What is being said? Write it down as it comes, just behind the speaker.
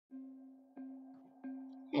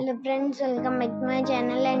Hello friends, welcome back to my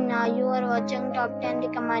channel, and now you are watching top 10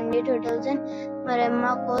 recommended hotels in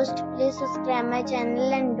Maremma coast. Please subscribe my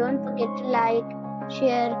channel and don't forget to like,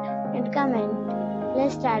 share and comment.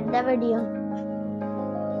 Let's start the video.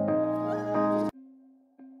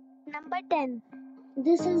 Number 10.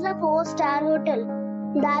 This is a 4-star hotel.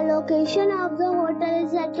 The location of the hotel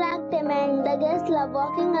is attractive and the guests love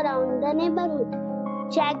walking around the neighborhood.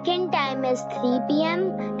 Check-in time is 3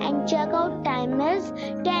 p.m. and check-out time is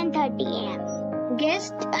 10:30 a.m.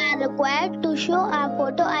 Guests are required to show a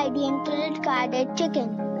photo ID and credit card at check-in.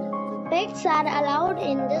 Pets are allowed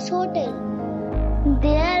in this hotel.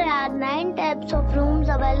 There are 9 types of rooms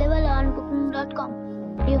available on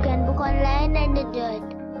booking.com. You can book online and enjoy it.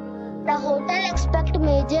 The hotel accepts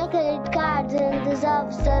major credit cards and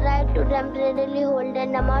reserves the right to temporarily hold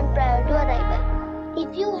an amount prior to arrival.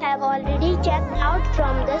 If you have already checked out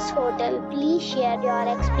from this hotel, please share your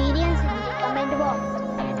experience in the comment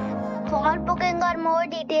box. For booking or more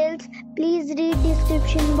details, please read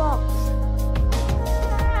description box.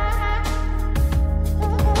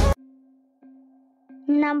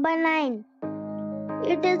 Number 9.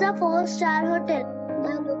 It is a 4-star hotel.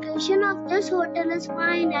 The location of this hotel is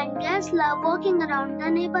fine and guests love walking around the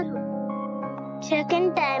neighborhood.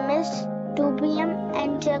 Check-in time is 2 p.m.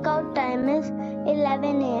 and check-out time is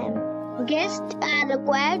 11 a.m. Guests are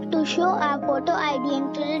required to show a photo ID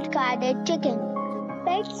and credit card at check-in.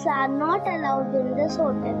 Pets are not allowed in this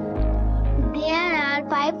hotel. There are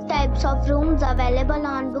 5 types of rooms available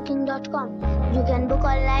on booking.com. You can book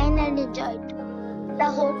online and enjoy it. The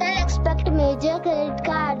hotel accepts major credit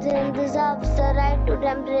cards and reserves the right to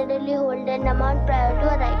temporarily hold an amount prior to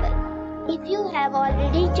arrival. If you have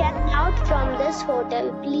already checked out from this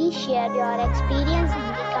hotel, please share your experience in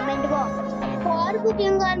the comment box. For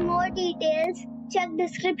booking or more details, check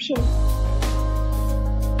description.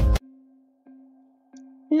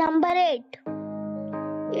 Number 8.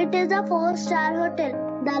 It is a 4-star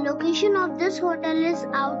hotel. The location of this hotel is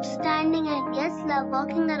outstanding and guests love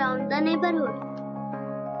walking around the neighborhood.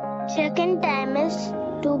 Check-in time is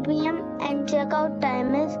 2 p.m. and check-out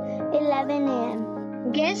time is 11 a.m.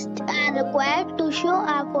 Guests are required to show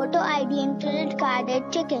a photo ID and credit card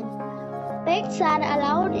at check-in. Pets are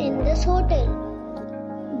allowed in this hotel.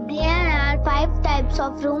 There are 5 types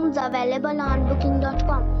of rooms available on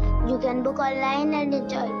booking.com. You can book online and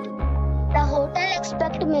enjoy it. The hotel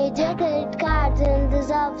accepts major credit cards and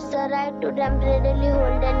reserves the right to temporarily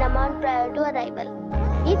hold an amount prior to arrival.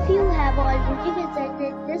 If you have already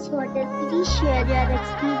visited this hotel, please share your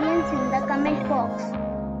experience in the comment box.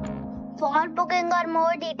 For booking or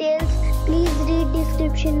more details, please read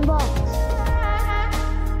description box.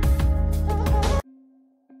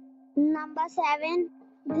 Number 7.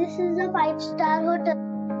 This is a 5-star hotel.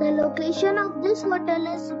 The location of this hotel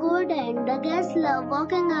is good and the guests love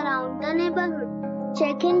walking around the neighborhood.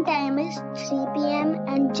 Check-in time is 3 p.m.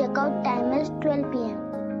 and check-out time is 12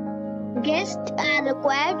 p.m. Guests are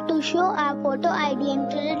required to show a photo ID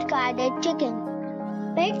and credit card at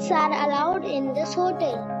check-in. Pets are allowed in this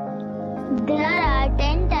hotel. There are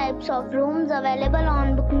 10 types of rooms available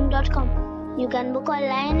on booking.com. You can book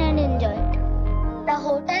online and enjoy it. The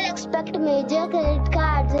hotel accepts major credit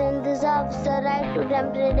cards and reserves the right to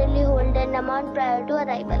temporarily hold an amount prior to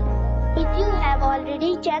arrival. If you have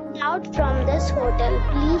already checked out from this hotel,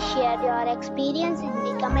 please share your experience in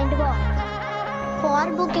the comment box.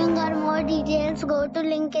 For booking or more details, go to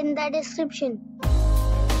link in the description.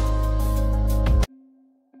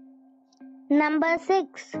 Number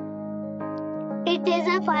 6. It is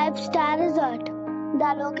a 5-star resort.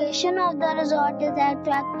 The location of the resort is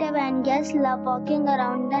attractive and guests love walking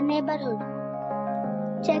around the neighborhood.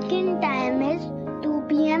 Check-in time is 2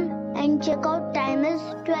 p.m. and check-out time is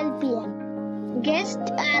 12 p.m.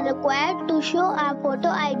 Guests are required to show a photo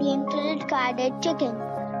ID and credit card at check-in.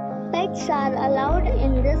 Pets are allowed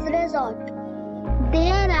in this resort.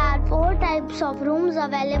 There are 4 types of rooms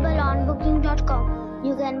available on booking.com.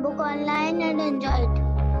 You can book online and enjoy it.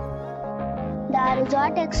 The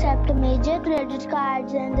resort accepts major credit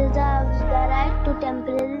cards and reserves the right to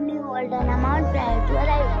temporarily hold an amount prior to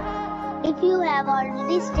arrival. If you have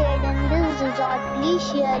already stayed in this resort, please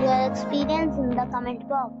share your experience in the comment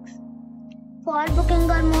box. For booking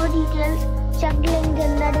or more details, check link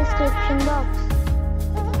in the description box.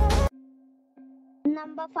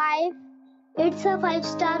 Number 5. It's a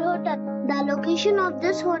 5-star hotel. The location of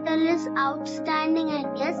this hotel is outstanding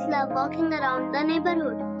and guests love walking around the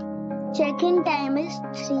neighborhood. Check-in time is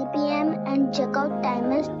 3 p.m. and check-out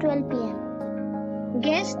time is 12 p.m.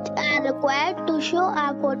 Guests are required to show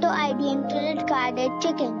a photo ID and credit card at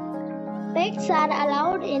check-in. Pets are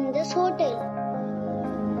allowed in this hotel.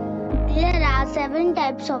 There are 7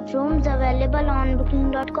 types of rooms available on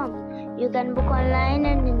booking.com. You can book online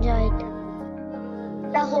and enjoy it.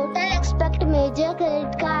 The hotel accepts major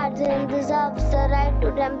credit cards and reserves the right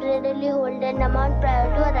to temporarily hold an amount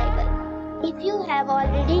prior to arrival. If you have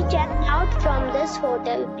already checked out from this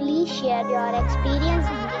hotel, please share your experience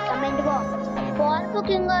in the comment box. For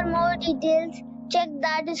booking or more details, check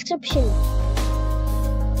the description.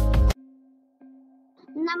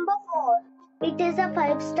 Number 4. It is a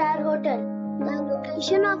 5-star hotel. The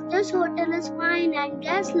location of this hotel is fine and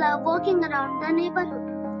guests love walking around the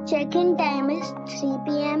neighborhood. Check-in time is 3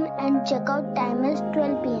 p.m. and check-out time is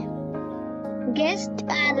 12 p.m. Guests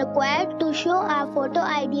are required to show a photo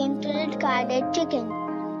ID and credit card at check-in.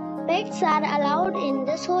 Pets are allowed in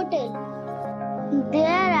this hotel. There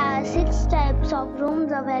are 6 types of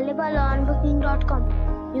rooms available on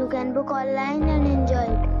booking.com. You can book online and enjoy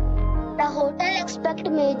it. The hotel accepts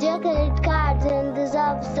major credit cards and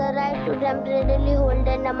reserves the right to temporarily hold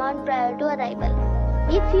an amount prior to arrival.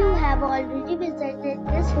 If you have already visited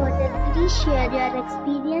this hotel, please share your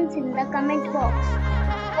experience in the comment box.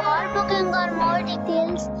 For booking or more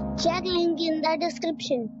details, check link in the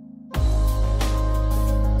description.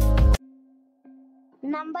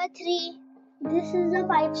 Number 3. This is a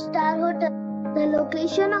 5-star hotel. The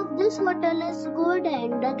location of this hotel is good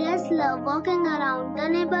and the guests love walking around the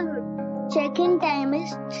neighborhood. Check-in time is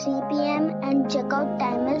 3 p.m. and check-out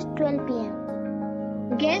time is 12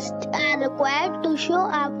 p.m. Guests are required to show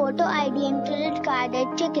a photo ID and credit card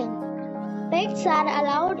at check-in. Pets are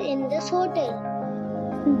allowed in this hotel.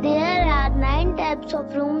 There are 9 types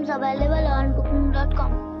of rooms available on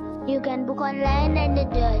booking.com. You can book online and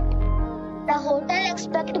enjoy it. The hotel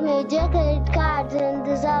accepts major credit cards and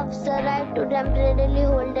reserves the right to temporarily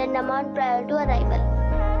hold an amount prior to arrival.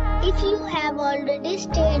 If you have already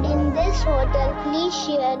stayed in this hotel, please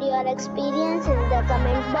share your experience in the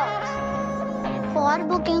comment box. For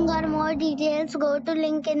booking or more details, go to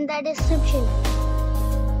link in the description.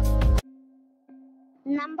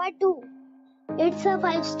 Number 2. It's a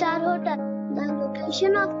 5-star hotel. The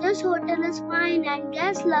location of this hotel is fine and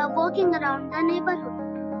guests love walking around the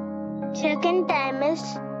neighborhood. Check-in time is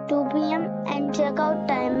 2 p.m. and check-out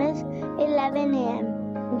time is 11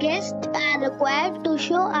 a.m. Guests are required to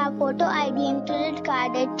show a photo ID and credit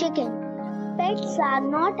card at check-in. Pets are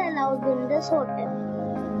not allowed in this hotel.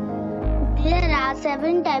 There are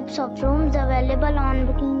 7 types of rooms available on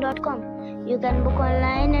booking.com. You can book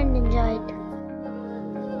online and enjoy it.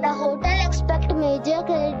 The hotel accepts major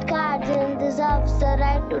credit cards and reserves the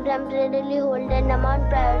right to temporarily hold an amount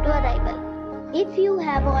prior to arrival. If you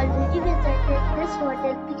have already visited this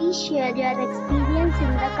hotel, please share your experience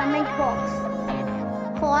in the comment box.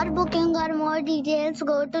 For booking or more details,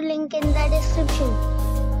 go to link in the description.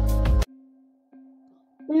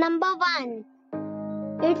 Number 1.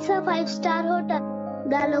 It's a 5-star hotel.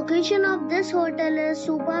 The location of this hotel is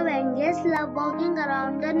superb and guests love walking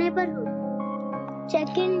around the neighborhood.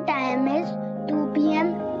 Check-in time is 2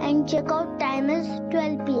 p.m. and check-out time is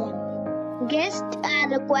 12 p.m. Guests are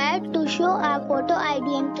required to show a photo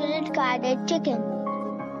ID and credit card at check-in.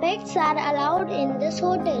 Pets are allowed in this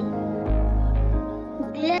hotel.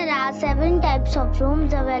 There are 7 types of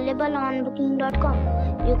rooms available on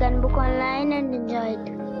booking.com. You can book online and enjoy it.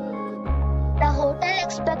 The hotel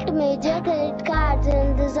accepts major credit cards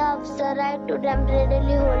and reserves the right to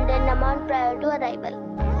temporarily hold an amount prior to arrival.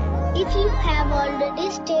 If you have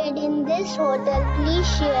already stayed in this hotel, please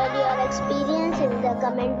share your experience in the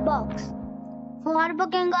comment box. For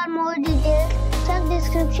booking or more details, check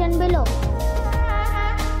description below.